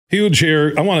Huge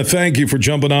here. I want to thank you for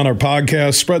jumping on our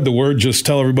podcast. Spread the word. Just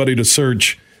tell everybody to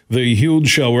search The Huge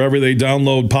Show wherever they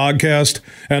download podcast.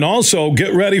 And also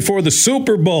get ready for the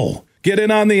Super Bowl. Get in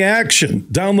on the action.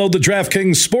 Download the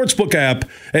DraftKings Sportsbook app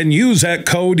and use that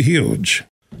code HUGE.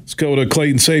 Let's go to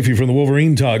Clayton Sayfie from the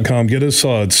Wolverine.com. Get his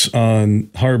thoughts on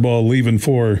Harbaugh leaving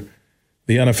for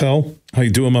the NFL. How you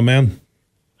doing, my man?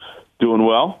 Doing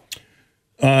well.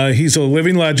 He's a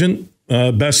living legend.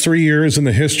 Best 3 years in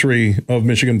the history of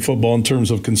Michigan football in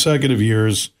terms of consecutive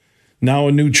years. Now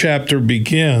a new chapter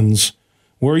begins.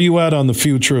 Where are you at on the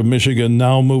future of Michigan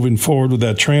now moving forward with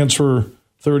that transfer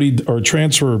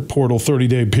portal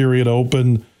 30-day period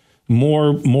open?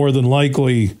 More than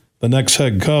likely the next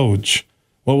head coach.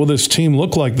 What will this team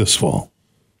look like this fall?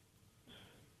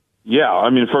 Yeah,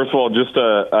 I mean, first of all, just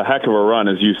a heck of a run,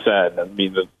 as you said. I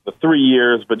mean, the 3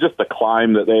 years, but just the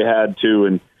climb that they had to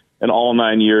and all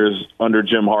 9 years under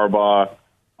Jim Harbaugh.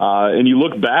 And you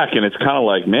look back, and it's kind of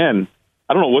like, man,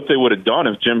 I don't know what they would have done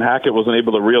if Jim Hackett wasn't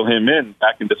able to reel him in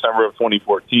back in December of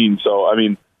 2014. So, I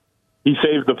mean, he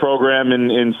saved the program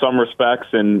in some respects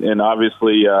and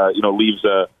obviously, leaves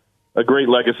a great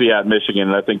legacy at Michigan.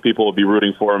 And I think people will be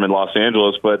rooting for him in Los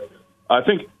Angeles. But I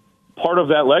think part of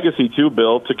that legacy, too,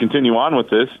 Bill, to continue on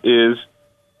with this, is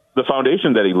the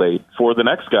foundation that he laid for the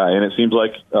next guy. And it seems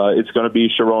like it's going to be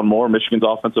Sharon Moore, Michigan's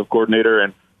offensive coordinator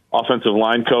and offensive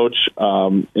line coach.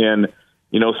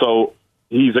 So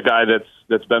he's a guy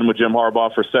that's been with Jim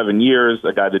Harbaugh for 7 years,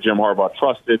 a guy that Jim Harbaugh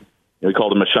trusted. He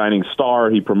called him a shining star.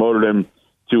 He promoted him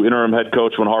to interim head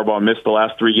coach when Harbaugh missed the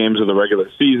last 3 games of the regular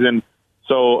season.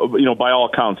 So, by all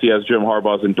accounts, he has Jim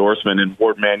Harbaugh's endorsement, and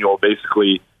Ward Manuel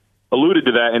basically alluded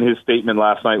to that in his statement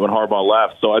last night when Harbaugh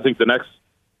left. So I think the next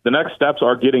steps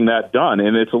are getting that done,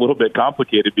 and it's a little bit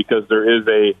complicated because there is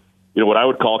what I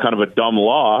would call kind of a dumb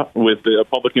law with a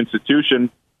public institution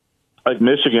like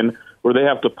Michigan where they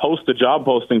have to post a job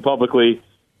posting publicly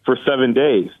for 7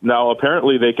 days. Now,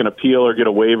 apparently they can appeal or get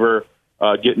a waiver,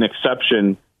 get an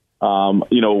exception,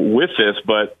 with this,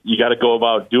 but you got to go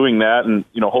about doing that. And,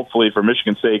 hopefully for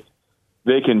Michigan's sake,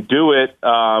 they can do it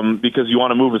because you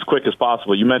want to move as quick as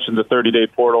possible. You mentioned the 30-day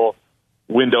portal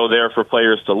window there for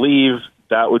players to leave.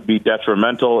 That would be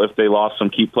detrimental if they lost some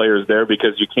key players there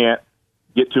because you can't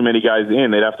get too many guys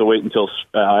in. They'd have to wait until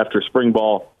after spring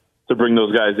ball to bring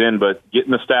those guys in. But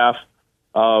getting the staff,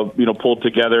 pulled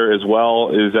together as well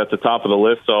is at the top of the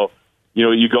list. So,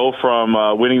 you go from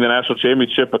winning the national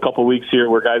championship a couple weeks here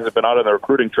where guys have been out on the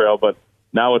recruiting trail, but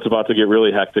now it's about to get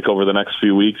really hectic over the next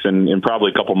few weeks and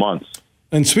probably a couple months.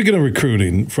 And speaking of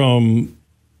recruiting, from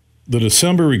the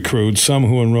December recruits, some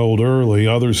who enrolled early,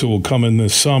 others who will come in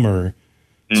this summer,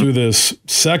 to this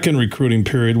second recruiting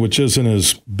period, which isn't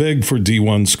as big for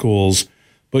D1 schools,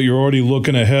 but you're already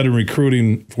looking ahead and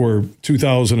recruiting for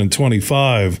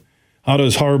 2025. How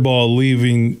does Harbaugh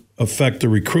leaving affect the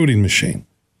recruiting machine?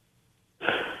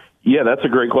 Yeah, that's a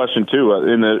great question, too.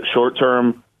 In the short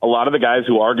term, a lot of the guys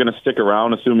who are going to stick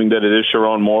around, assuming that it is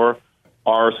Sharon Moore,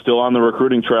 are still on the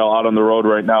recruiting trail out on the road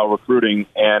right now recruiting.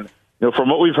 And, from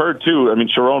what we've heard, too, I mean,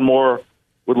 Sharon Moore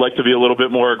would like to be a little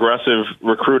bit more aggressive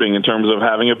recruiting in terms of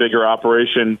having a bigger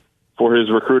operation for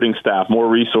his recruiting staff, more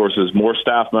resources, more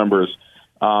staff members.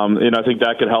 And I think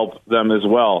that could help them as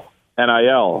well.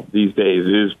 NIL these days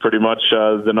is pretty much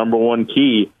the number one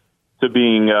key to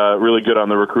being really good on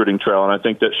the recruiting trail. And I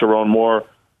think that Sharon Moore,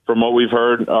 from what we've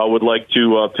heard, would like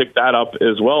to pick that up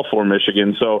as well for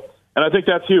Michigan. So, and I think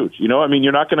that's huge.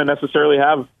 You're not going to necessarily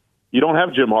you don't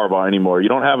have Jim Harbaugh anymore. You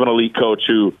don't have an elite coach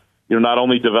who, not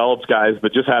only develops guys,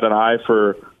 but just had an eye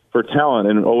for talent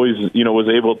and always, was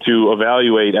able to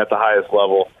evaluate at the highest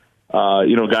level.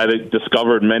 Guy that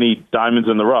discovered many diamonds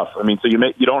in the rough. I mean, so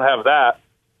you don't have that,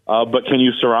 but can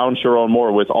you surround Sharon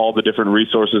Moore with all the different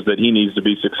resources that he needs to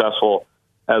be successful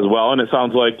as well? And it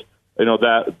sounds like,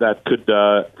 that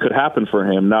could happen for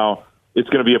him. Now, it's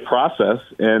going to be a process,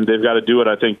 and they've got to do it,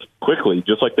 I think, quickly,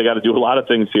 just like they got to do a lot of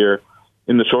things here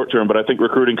in the short term. But I think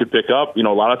recruiting could pick up. A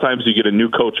lot of times you get a new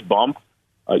coach bump.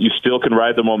 You still can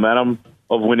ride the momentum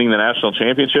of winning the national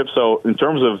championship. So in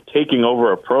terms of taking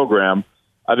over a program,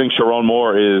 I think Sharon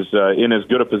Moore is in as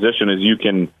good a position as you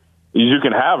can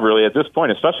have really at this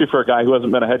point, especially for a guy who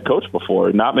hasn't been a head coach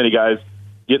before. Not many guys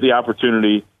get the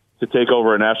opportunity to take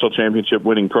over a national championship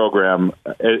winning program,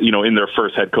 in their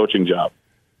first head coaching job.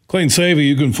 Clayton Sayfie,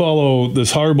 you can follow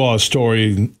this Harbaugh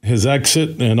story, his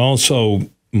exit, and also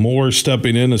Moore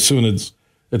stepping in as soon as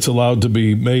it's allowed to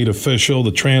be made official,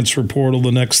 the transfer portal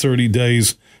the next 30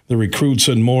 days, the recruits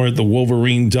and more at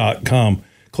thewolverine.com.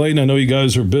 Clayton, I know you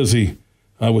guys are busy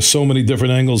with so many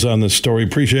different angles on this story.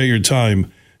 Appreciate your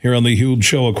time here on the Huge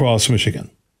Show across Michigan.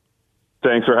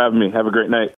 Thanks for having me. Have a great night.